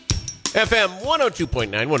FM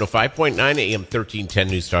 102.9, 105.9, AM 1310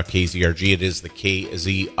 News Talk KZRG. It is the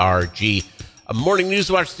KZRG Morning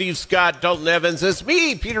News Watch. Steve Scott, Dalton Evans. It's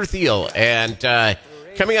me, Peter Thiel. And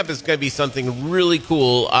coming up is going to be something really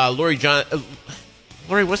cool. Lori,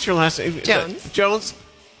 what's your last name? Jones?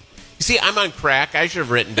 You see, I'm on crack. I should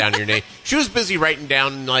have written down your name. She was busy writing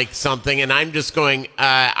down like something, and I'm just going,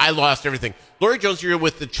 I lost everything. Lori Jones, you're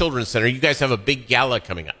with the Children's Center. You guys have a big gala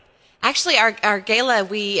coming up. Actually, our gala,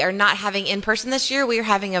 we are not having in person this year. We are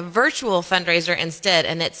having a virtual fundraiser instead,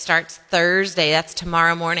 and it starts Thursday. That's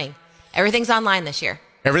tomorrow morning. Everything's online this year.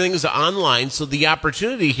 Everything is online, so the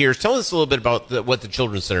opportunity here, tell us a little bit about what the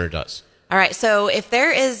Children's Center does. All right, so if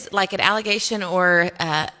there is like an allegation or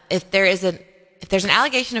if there's an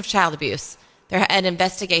allegation of child abuse, an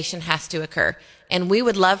investigation has to occur. And we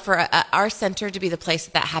would love for our center to be the place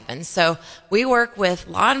that happens. So we work with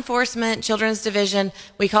law enforcement, children's division.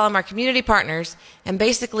 We call them our community partners. And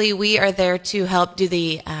basically, we are there to help do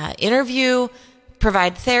the interview,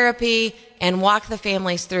 provide therapy, and walk the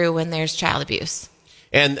families through when there's child abuse.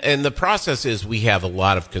 And the process is we have a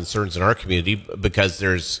lot of concerns in our community because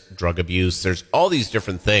there's drug abuse. There's all these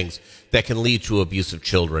different things that can lead to abuse of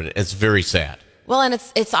children. It's very sad. Well, and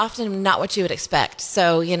it's often not what you would expect.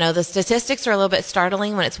 So, the statistics are a little bit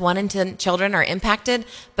startling when it's 1 in 10 children are impacted,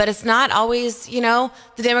 but it's not always, the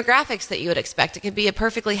demographics that you would expect. It could be a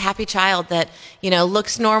perfectly happy child that,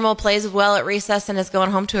 looks normal, plays well at recess, and is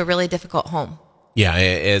going home to a really difficult home. Yeah,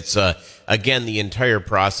 it's, again, the entire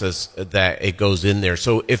process that it goes in there.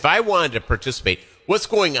 So if I wanted to participate, what's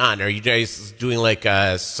going on? Are you guys doing like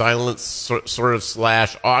a silent sort of /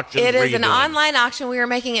 auction? It is an online auction. We are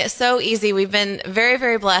making it so easy. We've been very,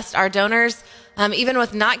 very blessed. Our donors, even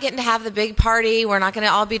with not getting to have the big party, we're not going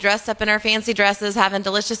to all be dressed up in our fancy dresses, having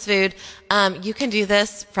delicious food. You can do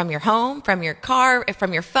this from your home, from your car,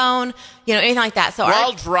 from your phone, anything like that. So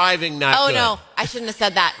while driving, not Oh, good. no, I shouldn't have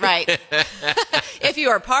said that. Right. If you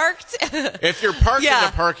are parked. If you're parked in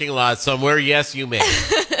a parking lot somewhere, yes, you may.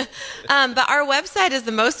 But our website is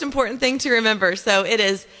the most important thing to remember. So it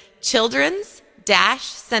is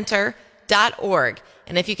childrens-center.org.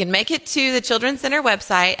 And if you can make it to the Children's Center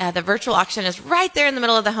website, the virtual auction is right there in the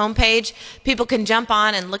middle of the homepage. People can jump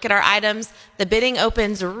on and look at our items. The bidding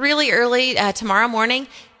opens really early tomorrow morning,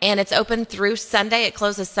 and it's open through Sunday. It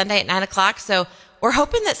closes Sunday at 9 o'clock. So we're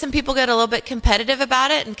hoping that some people get a little bit competitive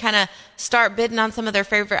about it and kind of start bidding on some of their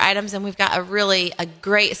favorite items. And we've got a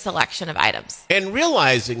great selection of items. And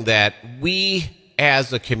realizing that we,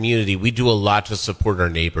 as a community, we do a lot to support our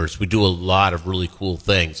neighbors. We do a lot of really cool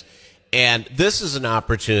things. And this is an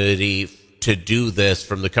opportunity to do this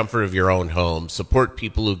from the comfort of your own home, support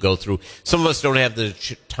people who go through. Some of us don't have the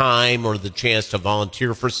time or the chance to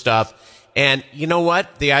volunteer for stuff. And you know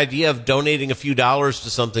what? The idea of donating a few dollars to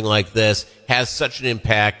something like this has such an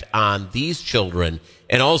impact on these children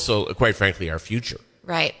and also, quite frankly, our future.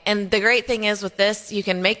 Right. And the great thing is with this, you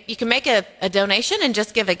can make a donation and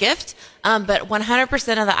just give a gift. But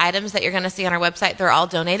 100% of the items that you're going to see on our website, they're all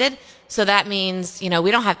donated. So that means, we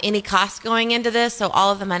don't have any cost going into this. So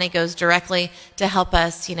all of the money goes directly to help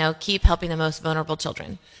us, keep helping the most vulnerable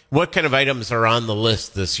children. What kind of items are on the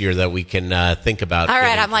list this year that we can think about? All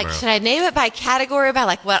right. I'm tomorrow? Should I name it by category, by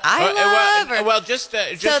like what I love? Just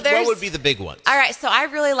what would be the big ones? All right. So I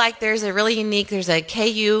really like, there's a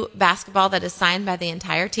KU basketball that is signed by the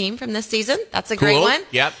entire team from this season. That's a great one.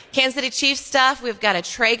 Yep. Kansas City Chiefs stuff. We've got a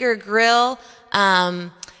Traeger grill.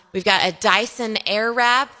 We've got a Dyson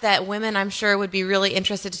Airwrap that women, I'm sure, would be really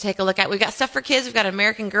interested to take a look at. We've got stuff for kids. We've got an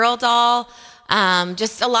American Girl doll.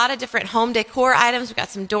 Just a lot of different home decor items. We've got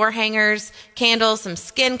some door hangers, candles, some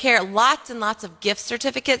skincare, lots and lots of gift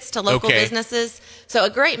certificates to local businesses. So a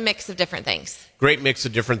great mix of different things. Great mix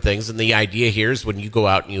of different things. And the idea here is when you go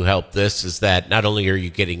out and you help this is that not only are you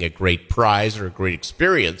getting a great prize or a great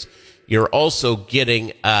experience, you're also getting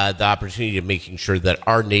the opportunity of making sure that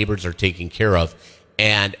our neighbors are taken care of.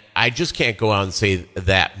 And I just can't go out and say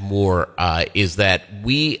that more, is that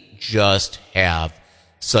we just have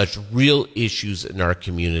such real issues in our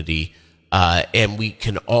community, and we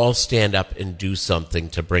can all stand up and do something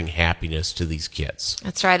to bring happiness to these kids.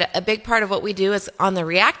 That's right. A big part of what we do is on the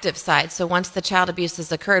reactive side. So once the child abuse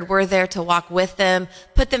has occurred, we're there to walk with them,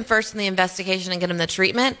 put them first in the investigation and get them the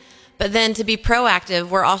treatment. But then to be proactive,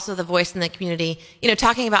 we're also the voice in the community,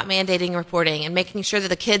 talking about mandating reporting and making sure that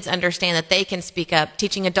the kids understand that they can speak up,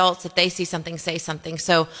 teaching adults if they see something, say something.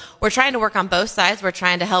 So we're trying to work on both sides. We're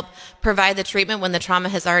trying to help provide the treatment when the trauma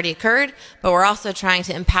has already occurred, but we're also trying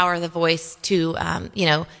to empower the voice to,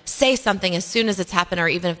 say something as soon as it's happened or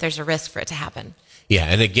even if there's a risk for it to happen. Yeah,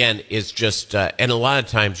 and again, it's just, and a lot of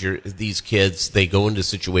times these kids, they go into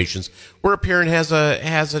situations where a parent has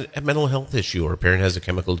a mental health issue or a parent has a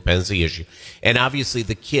chemical dependency issue. And obviously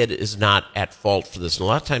the kid is not at fault for this. And a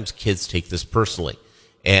lot of times kids take this personally.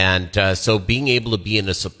 And so being able to be in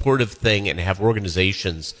a supportive thing and have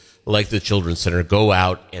organizations like the Children's Center go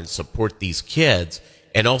out and support these kids,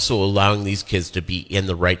 and also allowing these kids to be in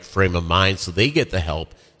the right frame of mind so they get the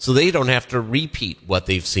help, so they don't have to repeat what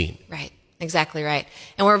they've seen. Right. Exactly right.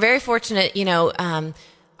 And we're very fortunate,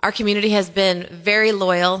 our community has been very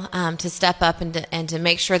loyal to step up and to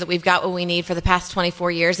make sure that we've got what we need for the past 24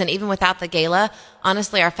 years. And even without the gala,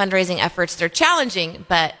 honestly, our fundraising efforts, they're challenging,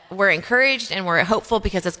 but we're encouraged and we're hopeful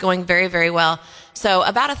because it's going very, very well. So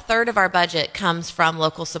about a third of our budget comes from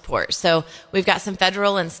local support. So we've got some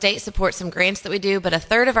federal and state support, some grants that we do, but a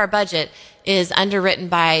third of our budget is underwritten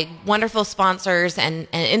by wonderful sponsors and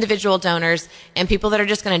individual donors and people that are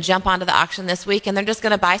just going to jump onto the auction this week and they're just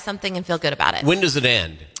going to buy something and feel good about it. When does it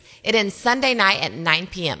end? It ends Sunday night at 9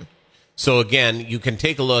 p.m. So again, you can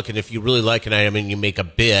take a look, and if you really like an item and you make a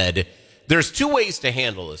bid, there's two ways to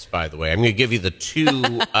handle this, by the way. I'm going to give you the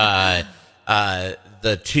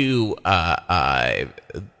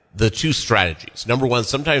two strategies. Number one,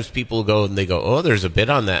 sometimes people go and they go, oh, there's a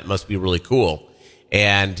bid on that. Must be really cool.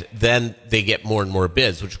 And then they get more and more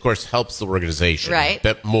bids, which of course helps the organization right. a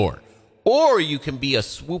bit more. Or you can be a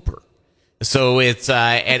swooper. So it's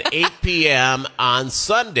at 8 p.m. on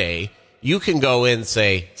Sunday. You can go in and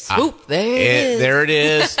say, swoop, there it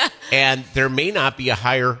is. And there may not be a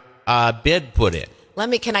higher bid put in.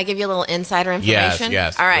 Can I give you a little insider information?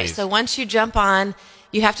 Yes, all right. please. So once you jump on,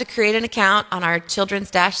 you have to create an account on our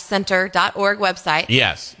children's-center.org website.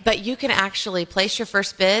 Yes. But you can actually place your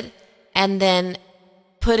first bid and then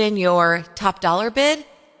put in your top dollar bid,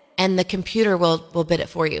 and the computer will bid it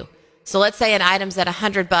for you. So let's say an item's at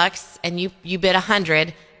 $100 and you bid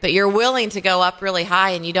 100, but you're willing to go up really high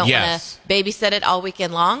and you don't want to babysit it all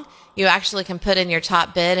weekend long. You actually can put in your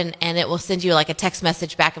top bid and it will send you like a text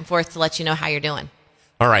message back and forth to let you know how you're doing.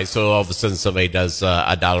 All right. So all of a sudden somebody does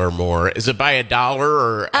 $1 more. Is it by $1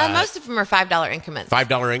 or? Most of them are $5 increments.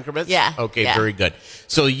 $5 increments? Yeah. Okay. Yeah. Very good.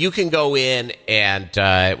 So you can go in and,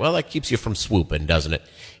 that keeps you from swooping, doesn't it?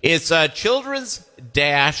 It's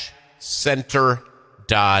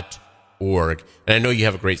children's-center.org. And I know you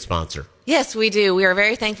have a great sponsor. Yes, we do. We are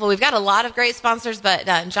very thankful. We've got a lot of great sponsors, but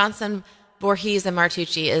Johnson, Voorhees, and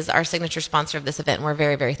Martucci is our signature sponsor of this event, and we're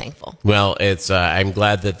very, very thankful. Well, I'm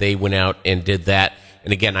glad that they went out and did that.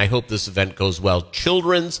 And again, I hope this event goes well.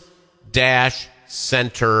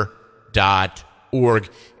 Children's-center.org.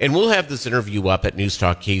 And we'll have this interview up at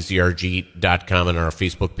newstalkkzrg.com and our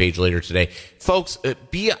Facebook page later today. Folks,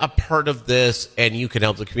 be a part of this, and you can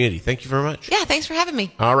help the community. Thank you very much. Yeah, thanks for having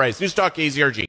me. All right, it's Newstalk KZRG.